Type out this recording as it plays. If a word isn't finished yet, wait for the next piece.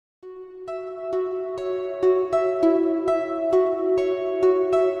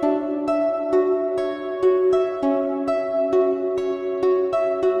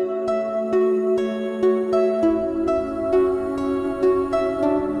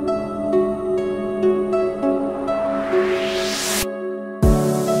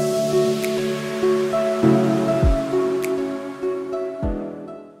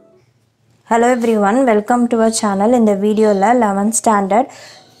Hello everyone, welcome to our channel. In the video 11th standard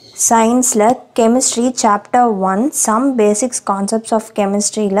science chemistry chapter 1 some basics concepts of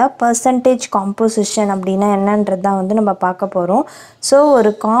chemistry percentage composition அப்படினா என்னன்றதை நம்ம பார்க்க போறோம். So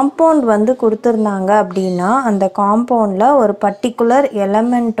ஒரு compound கொடுத்திருந்தாங்க அப்படினா அந்த காம்பவுண்ட்ல ஒரு பர்టిక్యులர்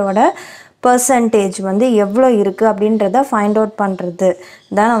எலிமெண்டோட percentage எவ்வளோ இருக்கு அப்படின்றதை ஃபைண்ட் அவுட் பண்றது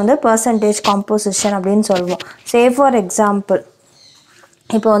தான் percentage composition அப்படினு சொல்வோம். Say for example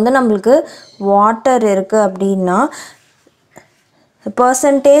இப்போ நம்மளுக்கு வாட்டர் இருக்கு அப்படினா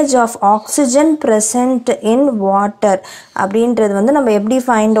percentage of oxygen present in water அப்படின்றது நம்ம எப்படி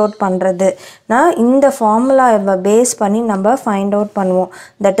ஃபைண்ட் அவுட் பண்றது இந்த ஃபார்முலாவை பேஸ் பண்ணி நம்ம ஃபைண்ட் அவுட் பண்ணுவோம்.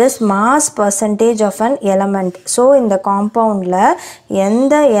 that is mass percentage of an element. so இந்த காம்பவுண்ட்ல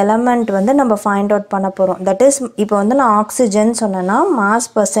எந்த எலிமெண்ட் நம்ம ஃபைண்ட் அவுட் பண்ண போறோம். that is இப்போ நான் ஆக்ஸிஜன் சொன்னேனா mass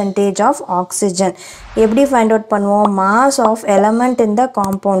percentage of oxygen எப்படி ஃபைண்ட் அவுட் பண்ணுவோம். mass of element in the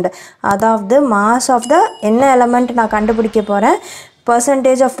compound அதாவது mass of the என்ன எலிமெண்ட் நான் கண்டுபிடிக்க போறேன்.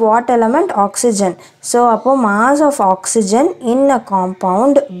 percentage of what element? Oxygen. so appo mass of oxygen in a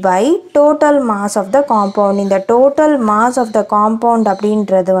compound by total mass of the compound. in the total mass of the compound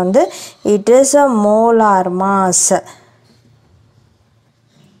அப்படின்றது it is a molar mass.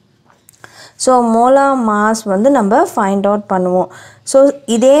 so molar mass நம்ம find out பண்ணுவோம். so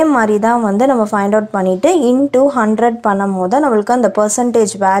இதே மாதிரி தான் நம்ம find out பண்ணிட்டு into 100 பண்ணும்போது நம்மளுக்கு அந்த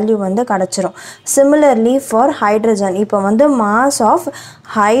percentage value கிடைச்சிரும். similarly for hydrogen இப்போ mass of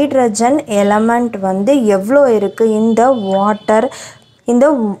hydrogen element எவ்வளோ இருக்கு இந்த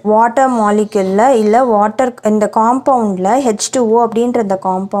water molecule இல்ல water இந்த compoundல H2O அப்படின்ற இந்த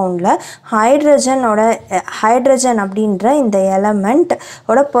compoundல hydrogen அப்படின்ற இந்த element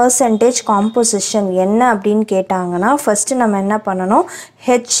ஓட percentage composition என்ன அப்படினு கேட்டாங்கன்னா first நம்ம என்ன பண்ணனும்.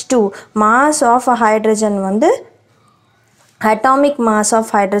 H2 mass of hydrogen atomic mass of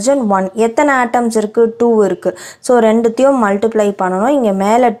hydrogen 1. எத்தனை atoms இருக்கு 2 இருக்கு. so ரெண்டுத்தையும் மல்டிப்ளை பண்ணனும். இங்க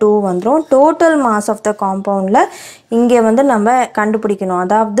மேல 2 வந்துரும். total mass of the compoundல இங்க நம்ம கண்டுபிடிக்கணும்.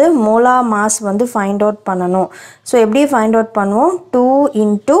 அதாவது molar mass find out பண்ணனும். so எப்படி find out பண்ணுவோம்.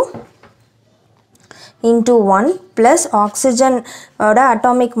 2 into 1 plus oxygen ஓட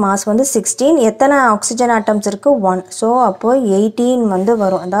atomic mass 16. எத்தனை oxygen atoms இருக்கு 1. so அப்போ 18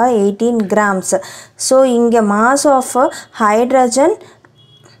 வரும். அதாவது 18 grams. so இங்க mass of hydrogen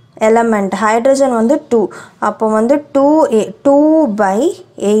element hydrogen 2. அப்போ 2 by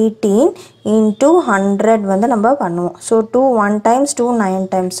 18 into 100 நம்ம பண்ணுவோம். so 2 1 times 2 9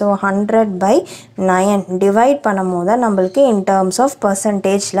 times. so 100 by 9 divide பண்ணும்போது நம்மளுக்கு in terms of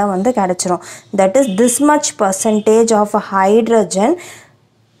percentage கிடைச்சிரும். that is this much percentage of hydrogen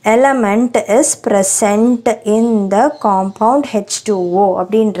element is present in the compound H2O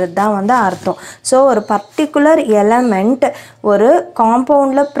அப்படின்றது தான் அர்த்தம். so ஒரு particular element ஒரு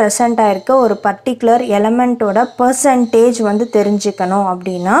compoundல present ஆயிருக்க ஒரு particular elementோட percentage தெரிஞ்சுக்கணும்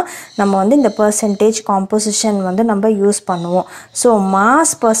அப்படினா நம்ம இந்த percentage composition நம்ம யூஸ் பண்ணுவோம். so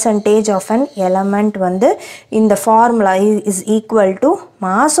mass percentage of an element இந்த formula is equal to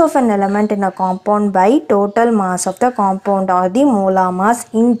mass of an element in a compound by total mass of the compound or the molar mass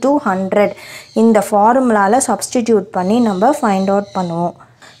into 100. இந்த ஃபார்முலால substitute பண்ணி நம்ம find out பண்ணுவோம்.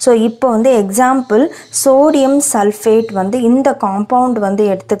 So இப்போ example sodium sulphate இந்த compound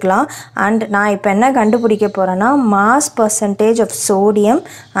எடுத்துக்கலாம். And நான் இப்போ என்ன கண்டுபிடிக்க போகிறேன்னா mass percentage of sodium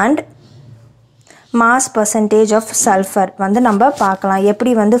and mass percentage of sulphur நம்ம பார்க்கலாம்.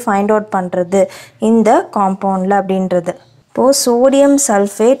 எப்படி ஃபைண்ட் அவுட் பண்ணுறது இந்த காம்பவுண்டில் அப்படின்றது. இப்போது sodium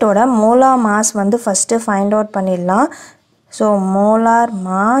சல்ஃபேட்டோட molar mass first find out பண்ணிடலாம். so molar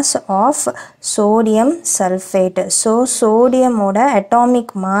mass of sodium sulfate. so sodium ஓட atomic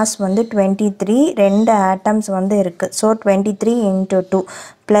mass 23. ரெண்டு atoms இருக்கு. so 23 into 2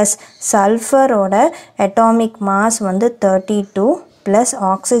 plus sulfur ஓட atomic mass 32 plus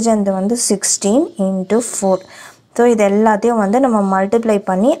oxygen 16 into 4. so இது எல்லாத்தையும் நம்ம மல்டிப்ளை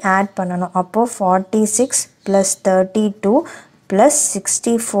பண்ணி ஆட் பண்ணணும். அப்போ 46 plus 32 plus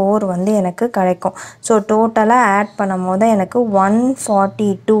 64 எனக்கு கிடைக்கும். ஸோ டோட்டலாக ஆட் பண்ணும்போது எனக்கு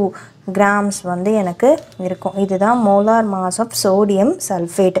 142 grams எனக்கு இருக்கும். இதுதான் molar mass of sodium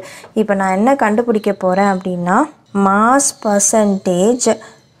sulphate. இப்போ நான் என்ன கண்டுபிடிக்க போகிறேன் அப்படின்னா mass percentage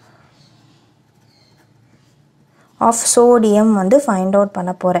of sodium find out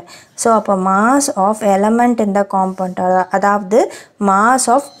பண்ண போகிறேன். ஸோ அப்போ மாஸ் ஆஃப் எலமெண்ட் இந்த காம்பவுண்ட் அதாவது மாஸ்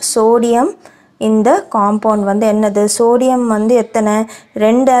ஆஃப் சோடியம் இந்த காம்பவுண்ட் என்னது சோடியம் எத்தனை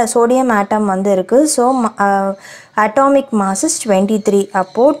ரெண்டு சோடியம் ஆட்டம் இருக்கு. So atomic mass is 23.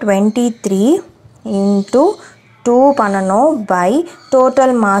 அப்போது 23 into 2 பண்ணணும் by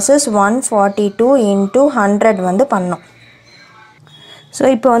total mass is 142 into 100 பண்ணணும். ஸோ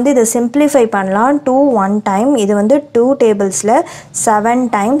இப்போ வந்து இதை சிம்பிளிஃபை பண்ணலாம். 2 1 டைம், இது வந்து 2 டேபிள்ஸில் 7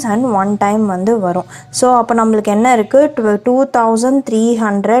 டைம்ஸ் அண்ட் 1 டைம் வந்து வரும். ஸோ அப்போ நம்மளுக்கு என்ன இருக்குது,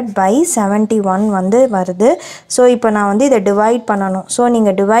 2300/71 வந்து வருது. ஸோ இப்போ நான் வந்து இதை டிவைட் பண்ணணும். ஸோ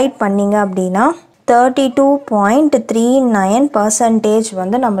நீங்கள் டிவைட் பண்ணிங்க அப்படின்னா 32.39%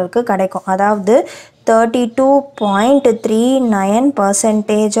 வந்து நம்மளுக்கு கிடைக்கும். அதாவது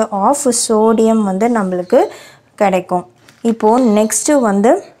 32.39% ஆஃப் சோடியம் வந்து நம்மளுக்கு கிடைக்கும். இப்போது நெக்ஸ்ட்டு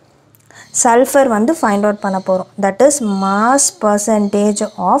வந்து சல்ஃபர் வந்து ஃபைண்ட் அவுட் பண்ண போகிறோம். That is mass percentage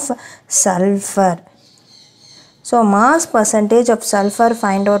of sulphur. So mass percentage of sulphur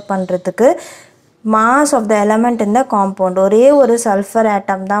find out பண்ணுறதுக்கு மாஸ் ஆஃப் த எலமெண்ட் இந்த காம்பவுண்ட், ஒரே ஒரு சல்ஃபர்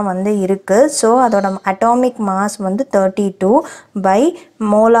ஆட்டம் தான் வந்து இருக்குது. ஸோ அதோட அட்டாமிக் மாஸ் வந்து 32 பை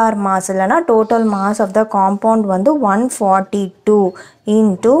மோலார் மாஸ் இல்லைனா total mass of the compound வந்து 142 ×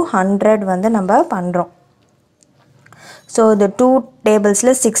 100 வந்து நம்ம பண்ணுறோம். ஸோ இது 2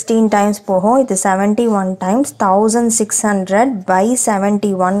 டேபிள்ஸில் 16 டைம்ஸ் போகும். இது 71 டைம்ஸ்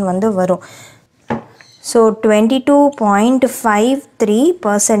 1600/71 வந்து வரும். ஸோ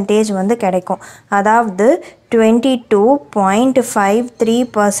 22.53% வந்து கிடைக்கும். அதாவது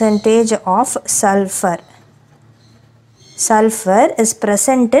 22.53% of sulfur is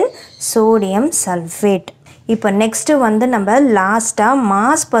present in sodium sulfate. இப்போ நெக்ஸ்ட்டு வந்து நம்ம லாஸ்ட்டாக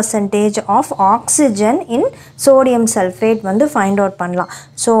mass percentage of oxygen in sodium sulphate வந்து ஃபைண்ட் அவுட் பண்ணலாம்.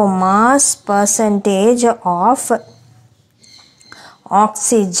 So mass percentage of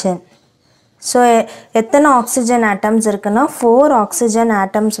oxygen. So எத்தனை ஆக்சிஜன் ஆட்டம்ஸ் இருக்குன்னா 4 ஆக்சிஜன்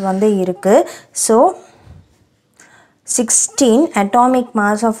ஆட்டம்ஸ் வந்து இருக்குது. So 16 atomic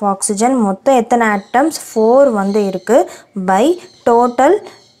mass of oxygen, மொத்தம் எத்தனை ஆட்டம்ஸ் 4 வந்து இருக்குது by total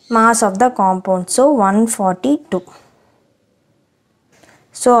mass of the compound, so 142.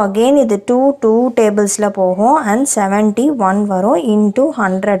 so again இது 2 tablesல போகும் and 71 வரும் into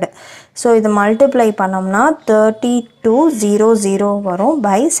 100. so இது multiply பண்ணோம்னா 3200 வரும்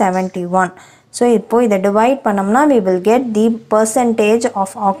by 71. so இப்போ இதை divide பண்ணோம்னா we will get the percentage of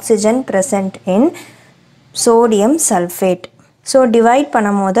oxygen present in sodium sulfate. so divide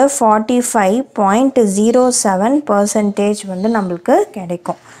பண்ணும்போது 45.07% வந்து நம்மளுக்கு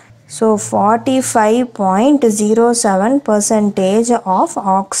கிடைக்கும். So 45.07% of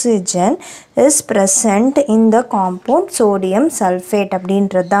oxygen is present in the compound sodium sulfate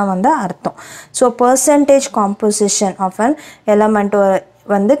அப்படின்றது தான் வந்து அர்த்தம். So percentage composition of an element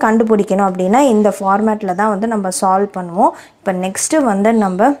வந்து கண்டுபிடிக்கணும் அப்படின்னா இந்த ஃபார்மேட்டில் தான் வந்து நம்ம சால்வ் பண்ணுவோம். இப்போ நெக்ஸ்ட்டு வந்து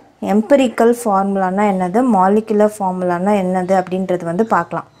நம்ம எம்பிரிக்கல் ஃபார்முலானா என்னது, மாலிகுலர் ஃபார்முலானா என்னது அப்படின்றது வந்து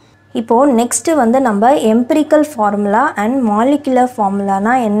பார்க்கலாம். இப்போது நெக்ஸ்ட்டு வந்து நம்ம எம்பிரிக்கல் ஃபார்முலா அண்ட் மாலிகுலர்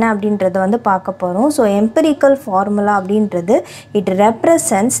ஃபார்முலானா என்ன அப்படின்றத வந்து பார்க்க போகிறோம். ஸோ எம்பிரிக்கல் ஃபார்முலா அப்படின்றது it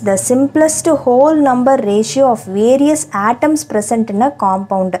represents the simplest whole number ratio of various atoms present in a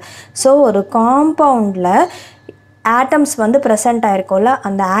compound. So ஒரு காம்பவுண்டில் ஆட்டம்ஸ் வந்து ப்ரெசண்ட் ஆகிருக்கோம்ல,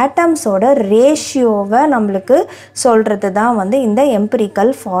 அந்த ஆட்டம்ஸோட ரேஷியோவை நம்மளுக்கு சொல்கிறது தான் வந்து இந்த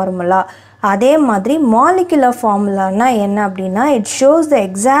எம்பிரிக்கல் ஃபார்முலா. அதே மாதிரி மாலிகுலர் ஃபார்முலானா என்ன அப்படின்னா it shows the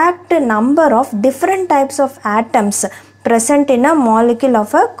exact number of different types of atoms present in a molecule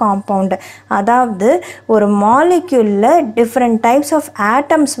of a compound. அதாவது ஒரு மாலிக்யூலில் டிஃப்ரெண்ட் டைப்ஸ் ஆஃப்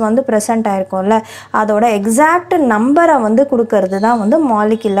ஆட்டம்ஸ் வந்து ப்ரெசண்ட் ஆகிருக்கோம்ல, அதோட எக்ஸாக்ட் நம்பரை வந்து கொடுக்கறது தான் வந்து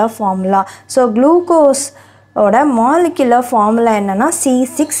molecular formula. So குளுக்கோஸோட molecular formula என்னென்னா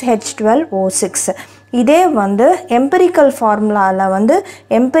C6H12O6. இதே வந்து எம்பிரிக்கல் ஃபார்முலாவில் வந்து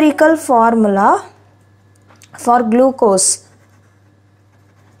எம்பிரிக்கல் ஃபார்முலா ஃபார் குளுக்கோஸ்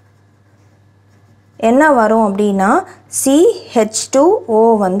என்ன வரும் அப்படின்னா CH2O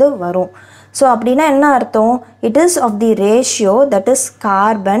வந்து வரும். ஸோ அப்படின்னா என்ன அர்த்தம், it is of the ratio that is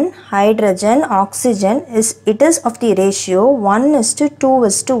carbon, hydrogen, oxygen it is of the ratio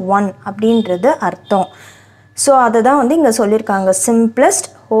 1:2:1 அப்படின்றது அர்த்தம். ஸோ அதை தான் வந்து இங்கே சொல்லியிருக்காங்க, simplest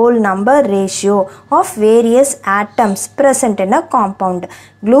whole number ratio of various atoms present in a compound.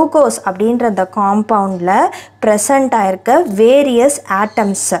 Glucose அப்படின்ற the compoundல present ஆயிருக்க various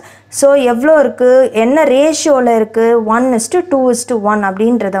atoms. ஸோ எவ்வளோ இருக்குது, என்ன ரேஷியோவில் இருக்குது, 1:2:1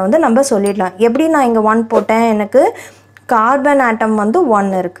 அப்படின்றத வந்து நம்ம சொல்லிடலாம். எப்படி நான் இங்கே 1 போட்டேன், எனக்கு கார்பன் ஆட்டம் வந்து 1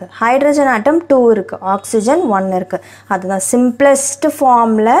 இருக்குது, ஹைட்ரஜன் ஆட்டம் 2 இருக்குது, ஆக்சிஜன் 1 இருக்குது. அதுதான் சிம்பிளஸ்ட்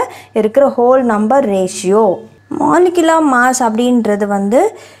ஃபார்மில் இருக்கிற whole number ratio. Molecular mass அப்படின்றது வந்து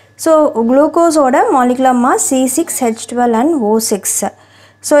so குளுக்கோஸோட molecular mass C6H12 and O6.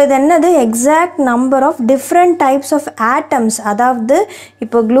 So இது என்னது, exact number of different types of atoms. அதாவது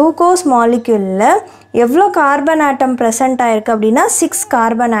இப்போ குளுக்கோஸ் மாலிக்யூலில் எவ்வளோ கார்பன் ஆட்டம் ப்ரெசென்ட் ஆகிருக்கு அப்படின்னா 6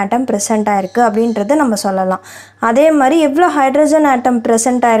 கார்பன் ஆட்டம் ப்ரெசென்ட் ஆகிருக்கு அப்படின்றத நம்ம சொல்லலாம். அதே மாதிரி எவ்வளோ ஹைட்ரஜன் ஆட்டம்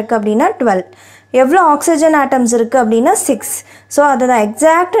ப்ரெசென்ட் ஆகிருக்கு அப்படின்னா 12. எவ்வளோ ஆக்சிஜன் ஆட்டம்ஸ் இருக்குது அப்படின்னா 6. ஸோ அது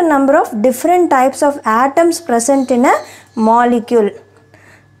exact number of different types of atoms present in a molecule.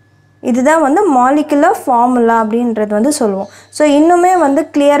 இதுதான் வந்து மாலிகுலர் ஃபார்முலா அப்படின்றது வந்து சொல்லுவோம். ஸோ இன்னுமே வந்து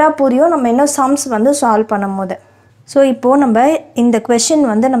கிளியராக புரியும் நம்ம இன்னும் சம்ஸ் வந்து சால்வ் பண்ணும் போது. ஸோ இப்போது நம்ம இந்த கொஷின்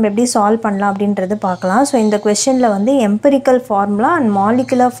வந்து நம்ம எப்படி சால்வ் பண்ணலாம் அப்படின்றது பார்க்கலாம். ஸோ இந்த கொஷினில் வந்து empirical formula and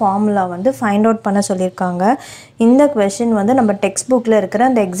molecular formula வந்து ஃபைண்ட் அவுட் பண்ண சொல்லியிருக்காங்க. இந்த கொஷின் வந்து நம்ம டெக்ஸ்ட் புக்கில் இருக்கிற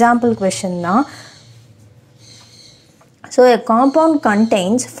அந்த எக்ஸாம்பிள் கொஷின் தான். So a compound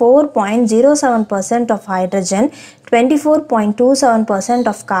contains 4.07% of hydrogen, 24.27%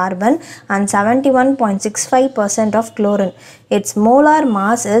 of carbon and 71.65% of chlorine. Its molar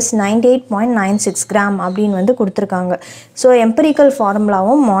mass is 98.96 gram அப்படின்னு வந்து கொடுத்துருக்காங்க. ஸோ எம்பிரிக்கல்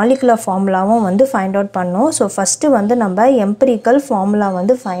ஃபார்முலாவும் மாலிகுலர் ஃபார்முலாவும் வந்து ஃபைண்ட் அவுட் பண்ணோம். ஸோ ஃபஸ்ட்டு வந்து நம்ம எம்பிரிக்கல் ஃபார்முலா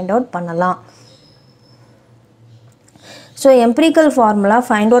வந்து ஃபைண்ட் அவுட் பண்ணலாம். So empirical formula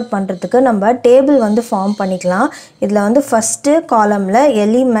find out பண்ணுறதுக்கு நம்ம டேபிள் வந்து ஃபார்ம் பண்ணிக்கலாம். இதில் வந்து ஃபஸ்ட்டு காலமில்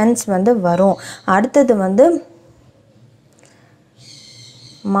எலிமெண்ட்ஸ் வந்து வரும். அடுத்தது வந்து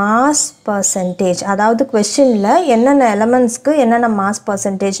மாஸ் பர்சன்டேஜ், அதாவது கொஸ்டினில் என்னென்ன எலமெண்ட்ஸ்க்கு என்னென்ன மாஸ்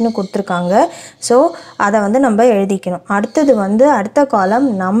பர்சன்டேஜ்னு கொடுத்துருக்காங்க. ஸோ அதை வந்து நம்ம எழுதிக்கணும். அடுத்தது வந்து அடுத்த காலம்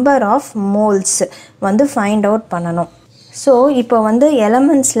நம்பர் ஆஃப் மோல்ஸ் வந்து ஃபைண்ட் அவுட் பண்ணணும். ஸோ இப்போ வந்து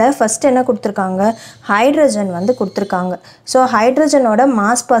எலமெண்ட்ஸில் ஃபஸ்ட் என்ன கொடுத்துருக்காங்க, ஹைட்ரஜன் வந்து கொடுத்துருக்காங்க. ஸோ ஹைட்ரஜனோட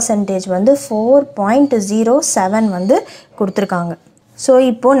மாஸ் பர்சன்டேஜ் வந்து 4.07 வந்து கொடுத்துருக்காங்க. ஸோ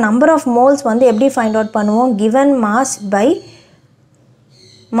இப்போது நம்பர் ஆஃப் மோல்ஸ் வந்து எப்படி ஃபைண்ட் அவுட் பண்ணுவோம், given mass by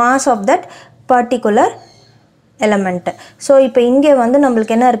mass of that particular element. So இப்போ இங்கே வந்து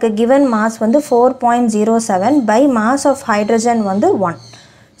நம்மளுக்கு என்ன இருக்குது, கிவன் மாஸ் வந்து 4.07 பை மாஸ் ஆஃப் ஹைட்ரஜன் வந்து 1.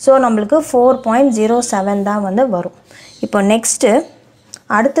 ஸோ நம்மளுக்கு 4.07 தான் வந்து வரும். இப்போ நெக்ஸ்ட்டு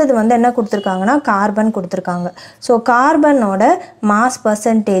அடுத்தது வந்து என்ன கொடுத்துருக்காங்கன்னா கார்பன் கொடுத்துருக்காங்க. So கார்பனோட mass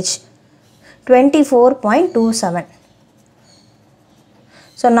percentage 24.27.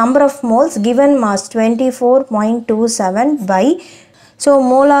 So number of moles given mass 24.27 by, so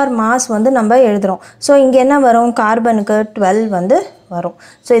molar mass வந்து நம்ம எழுதுகிறோம். ஸோ இங்கே என்ன வரும், கார்பனுக்கு 12 வந்து வரும்.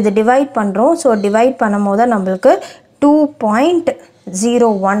 ஸோ இது டிவைட் பண்ணுறோம். ஸோ டிவைட் பண்ணும் போது நம்மளுக்கு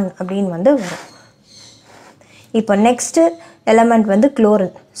 2.01 அப்படின்னு வந்து வரும். இப்போ நெக்ஸ்ட்டு எலமெண்ட் வந்து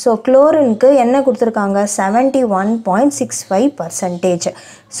குளோரின். ஸோ குளோரினுக்கு என்ன கொடுத்துருக்காங்க, 71.65%.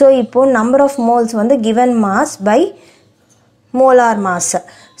 ஸோ இப்போது நம்பர் ஆஃப் மோல்ஸ் வந்து given mass by molar mass.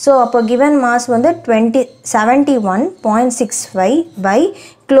 So அப்போ கிவன் மாஸ் வந்து 71.65 பை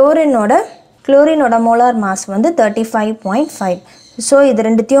குளோரினோட மோலார் மாஸ் வந்து 35.5. ஸோ இது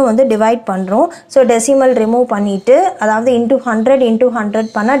ரெண்டுத்தையும் வந்து டிவைட் பண்ணுறோம். ஸோ டெசிமல் ரிமூவ் பண்ணிவிட்டு, அதாவது இன்ட்டு 100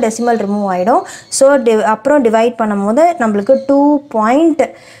 பண்ணால் டெசிமல் ரிமூவ் ஆகிடும். ஸோ அப்புறம் டிவைட் பண்ணும் போது நம்மளுக்கு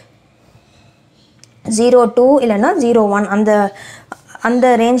 2.02 இல்லைன்னா 01 அந்த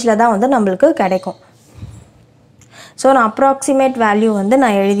ரேஞ்சில் தான் வந்து நம்மளுக்கு கிடைக்கும். ஸோ நான் அப்ராக்சிமேட் வேல்யூ வந்து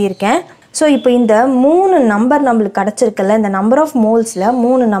நான் எழுதியிருக்கேன். ஸோ இப்போ இந்த 3 நம்பர் நம்மளுக்கு கிடச்சிருக்குல்ல, இந்த நம்பர் ஆஃப் மோல்ஸில்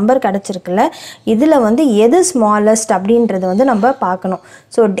 3 நம்பர் கிடச்சிருக்குல்ல, இதில் வந்து எது ஸ்மாலஸ்ட் அப்படின்றது வந்து நம்ம பார்க்கணும்.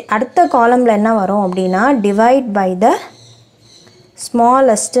 ஸோ அடுத்த காலமில் என்ன வரும் அப்படின்னா, divide by the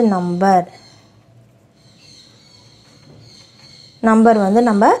smallest number வந்து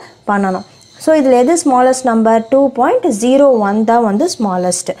நம்ம பண்ணணும். ஸோ இதில் எது ஸ்மாலஸ்ட் நம்பர், 2.01 தான் வந்து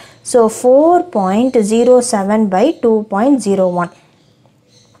ஸ்மாலஸ்ட். ஸோ 4.07 பை 2.01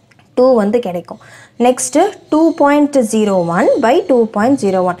 2 வந்து கிடைக்கும். நெக்ஸ்ட்டு 2.01 பை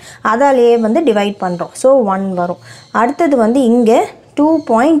 2.01 அதாலேயே வந்து டிவைட் பண்ணுறோம். ஸோ 1 வரும். அடுத்தது வந்து இங்கே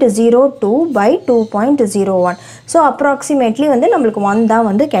 2.02 பை 2.01. ஸோ அப்ராக்சிமேட்லி வந்து நம்மளுக்கு 1 தான்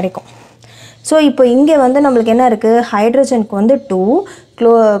வந்து கிடைக்கும். ஸோ இப்போ இங்கே வந்து நம்மளுக்கு என்ன இருக்குது, ஹைட்ரஜனுக்கு வந்து 2,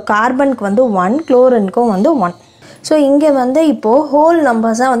 கார்பனுக்கு வந்து 1, குளோரினுக்கும் வந்து 1. ஸோ இங்கே வந்து இப்போது ஹோல்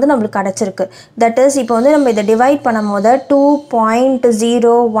நம்பர்ஸாக வந்து நம்மளுக்கு கிடச்சிருக்கு. தட் இஸ் இப்போ வந்து நம்ம இதை டிவைட் பண்ணும் போது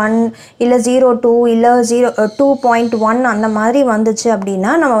 2.01 இல்லை 02 இல்லை 2.1 அந்த மாதிரி வந்துச்சு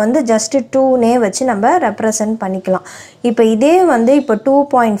அப்படின்னா நம்ம வந்து ஜஸ்ட்டு 2நே வச்சு நம்ம ரெப்ரசன்ட் பண்ணிக்கலாம். இப்போ இதே வந்து இப்போ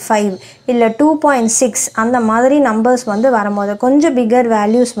 2.5 இல்லை 2.6 அந்த மாதிரி நம்பர்ஸ் வந்து வரும்போது, கொஞ்சம் பிகர்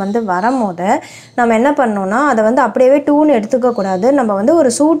வேல்யூஸ் வந்து வரும்போது நம்ம என்ன பண்ணோன்னா அதை வந்து அப்படியே 2ன்னு எடுத்துக்கக்கூடாது. நம்ம வந்து ஒரு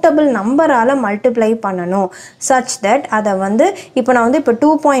சூட்டபிள் நம்பரால் மல்டிப்ளை பண்ணணும். சச் தட் அதை வந்து இப்போ நான் வந்து இப்போ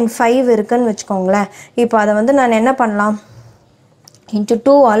 2.5 இருக்குன்னு வச்சுக்கோங்களேன். இப்போ அதை வந்து நான் என்ன பண்ணலாம், இன்ட்டு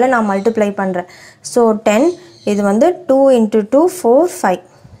 2ஆல் நான் மல்டிப்ளை பண்ணுறேன். ஸோ 10, இது வந்து 2 × 2 4 5.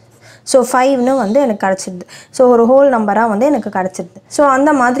 ஸோ 5ன்னு வந்து எனக்கு கிடச்சிடுது. ஸோ ஒரு ஹோல் நம்பராக வந்து எனக்கு கிடச்சிடுது. ஸோ அந்த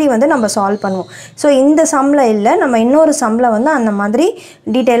மாதிரி வந்து நம்ம சால்வ் பண்ணுவோம். ஸோ இந்த சம்மில் இல்லை, நம்ம இன்னொரு சம்மில் வந்து அந்த மாதிரி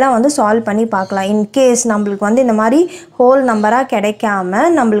டீட்டெயிலாக வந்து சால்வ் பண்ணி பார்க்கலாம். இன்கேஸ் நம்மளுக்கு வந்து இந்த மாதிரி ஹோல் நம்பராக கிடைக்காம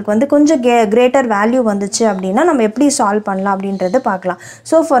நம்மளுக்கு வந்து கொஞ்சம் கிரேட்டர் வேல்யூ வந்துச்சு அப்படின்னா நம்ம எப்படி சால்வ் பண்ணலாம் அப்படின்றது பார்க்கலாம்.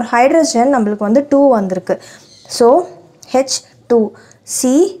 ஸோ ஃபார் ஹைட்ரஜன் நம்மளுக்கு வந்து 2 வந்திருக்கு. So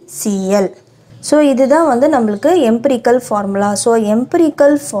H2CCl. ஸோ இதுதான் வந்து நம்மளுக்கு empirical formula. So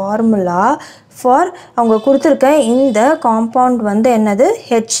empirical formula for அவங்க கொடுத்துருக்க இந்த காம்பவுண்ட் வந்து என்னது,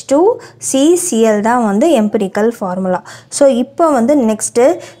 H2CCl தான் வந்து எம்பிரிக்கல் ஃபார்முலா. ஸோ இப்போ வந்து நெக்ஸ்ட்டு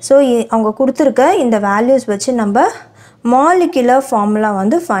ஸோ அவங்க கொடுத்துருக்க இந்த வேல்யூஸ் வச்சு நம்ம மாலிகுலர் ஃபார்முலா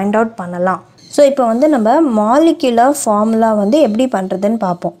வந்து ஃபைண்ட் அவுட் பண்ணலாம். ஸோ இப்போ வந்து நம்ம மாலிகுலர் ஃபார்முலா வந்து எப்படி பண்ணுறதுன்னு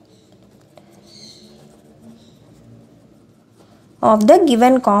பார்ப்போம். ஆஃப் த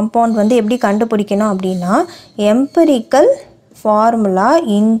கிவன் காம்பவுண்ட் வந்து எப்படி கண்டுபிடிக்கணும் அப்படின்னா எம்பிரிக்கல் ஃபார்முலா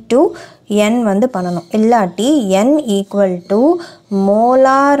இன்ட்டு n வந்து பண்ணணும். இல்லாட்டி n equal to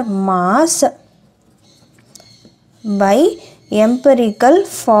molar mass by empirical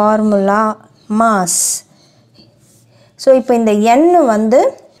formula mass. So இப்போ இந்த n வந்து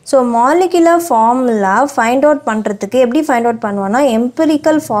so molecular formula find out பண்ணுறதுக்கு எப்படி ஃபைண்ட் அவுட் பண்ணுவோன்னா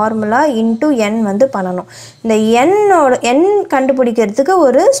எம்பிரிக்கல் ஃபார்முலா இன்ட்டு n வந்து பண்ணணும். இந்த n கண்டுபிடிக்கிறதுக்கு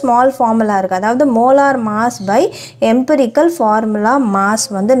ஒரு ஸ்மால் ஃபார்முலா இருக்குது. அதாவது molar mass by empirical formula mass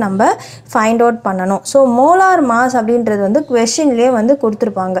வந்து நம்ம ஃபைண்ட் அவுட் பண்ணணும். ஸோ மோலார் மாஸ் அப்படின்றது வந்து கொஷின்லேயே வந்து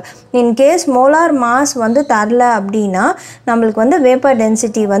கொடுத்துருப்பாங்க. இன்கேஸ் மோலார் மாஸ் வந்து தரல அப்படின்னா நம்மளுக்கு வந்து வேப்பர்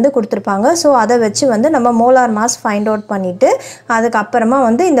டென்சிட்டி வந்து கொடுத்துருப்பாங்க. ஸோ அதை வச்சு வந்து நம்ம மோலார் மாஸ் ஃபைண்ட் அவுட் பண்ணிவிட்டு அதுக்கப்புறமா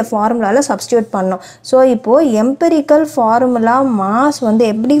வந்து இந்த ஃபார்முலாவில் சப்ஸ்டியூட் பண்ணோம். ஸோ இப்போது எம்பிரிக்கல் ஃபார்முலா மாஸ் வந்து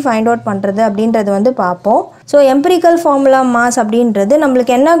எப்படி ஃபைண்ட் அவுட் பண்ணுறது அப்படின்றது வந்து பார்ப்போம். ஸோ எம்பிரிக்கல் ஃபார்முலா மாஸ் அப்படின்றது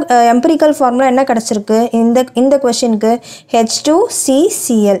நம்மளுக்கு என்ன எம்பிரிக்கல் ஃபார்முலா என்ன கிடச்சிருக்கு இந்த கொஷினுக்கு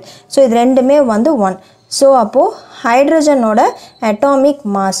H2CCl. ஸோ இது ரெண்டுமே வந்து 1. ஸோ அப்போது ஹைட்ரஜனோட atomic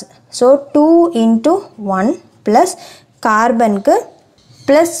mass so 2 × 1 plus கார்பனுக்கு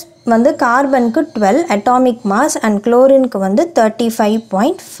plus வந்து கார்பனுக்கு 12 அட்டாமிக் மாஸ் அண்ட் குளோரினுக்கு வந்து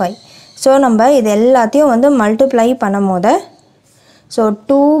 35.5. ஸோ நம்ம இது எல்லாத்தையும் வந்து மல்டிப்ளை பண்ணும் போது ஸோ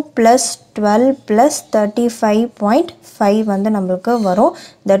 2 + 12 + 35.5 வந்து நம்மளுக்கு வரும்.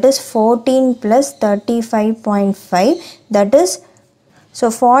 That is 14 + 35.5 that is so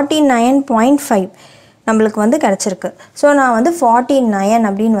 49.5 நம்மளுக்கு வந்து கிடச்சிருக்கு. ஸோ நான் வந்து 49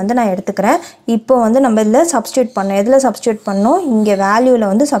 அப்படின்னு வந்து நான் எடுத்துக்கிறேன். இப்போ வந்து நம்ம இதில் சப்ஸ்டியூட் பண்ணோம். எதில் சப்ஸ்டியூட் பண்ணோம், இங்கே வேல்யூவில்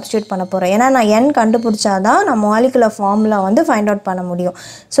வந்து சப்ஸ்டியூட் பண்ண போகிறோம். ஏன்னா நான் n கண்டுபிடிச்சாதான் நான் மாலிகுலர் ஃபார்முலா வந்து ஃபைண்ட் அவுட் பண்ண முடியும்.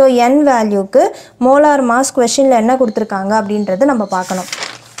 ஸோ n வேல்யூக்கு மோலார் மாஸ் கொஷினில் என்ன கொடுத்துருக்காங்க அப்படின்றத நம்ம பார்க்கணும்.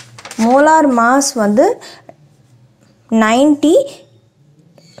 மோலார் மாஸ் வந்து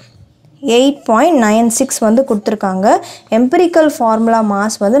 98.96 வந்து கொடுத்துருக்காங்க. எம்பிரிக்கல் ஃபார்முலா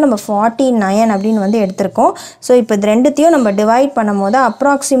மாஸ் வந்து நம்ம 49 அப்படின்னு வந்து எடுத்திருக்கோம். ஸோ இப்போ இது ரெண்டுத்தையும் நம்ம டிவைட் பண்ணும் போது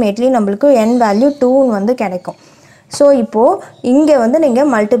அப்ராக்சிமேட்லி நம்மளுக்கு n வேல்யூ 2 வந்து கிடைக்கும். ஸோ இப்போது இங்கே வந்து நீங்கள்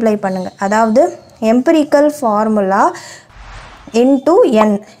மல்டிப்ளை பண்ணுங்கள். அதாவது எம்பிரிக்கல் ஃபார்முலா இன்ட்டு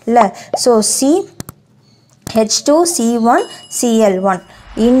n இல்லை. So H2C1Cl1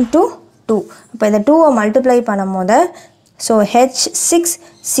 into 2. இப்போ இந்த 2வை மல்டிப்ளை பண்ணும் போது ஸோ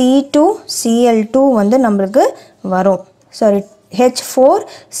H6C2Cl2 வந்து நம்மளுக்கு வரும். சாரி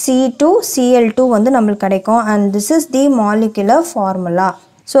H4C2Cl2 வந்து நம்மளுக்கு கிடைக்கும். And this is the molecular formula.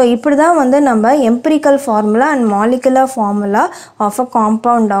 So இப்படி தான் வந்து நம்ம empirical formula and molecular formula of a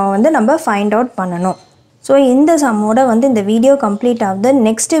காம்பவுண்டை வந்து நம்ம ஃபைண்ட் அவுட் பண்ணணும். ஸோ இந்த சம்மோட வந்து இந்த வீடியோ கம்ப்ளீட் ஆகுது.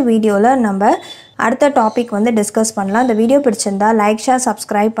 நெக்ஸ்ட் வீடியோவில் நம்ம அடுத்த டாபிக் வந்து டிஸ்கஸ் பண்ணலாம். இந்த வீடியோ பிடிச்சிருந்தா லைக், ஷேர்,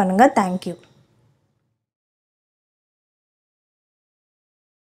 சப்ஸ்கிரைப் பண்ணுங்கள். தேங்க்யூ.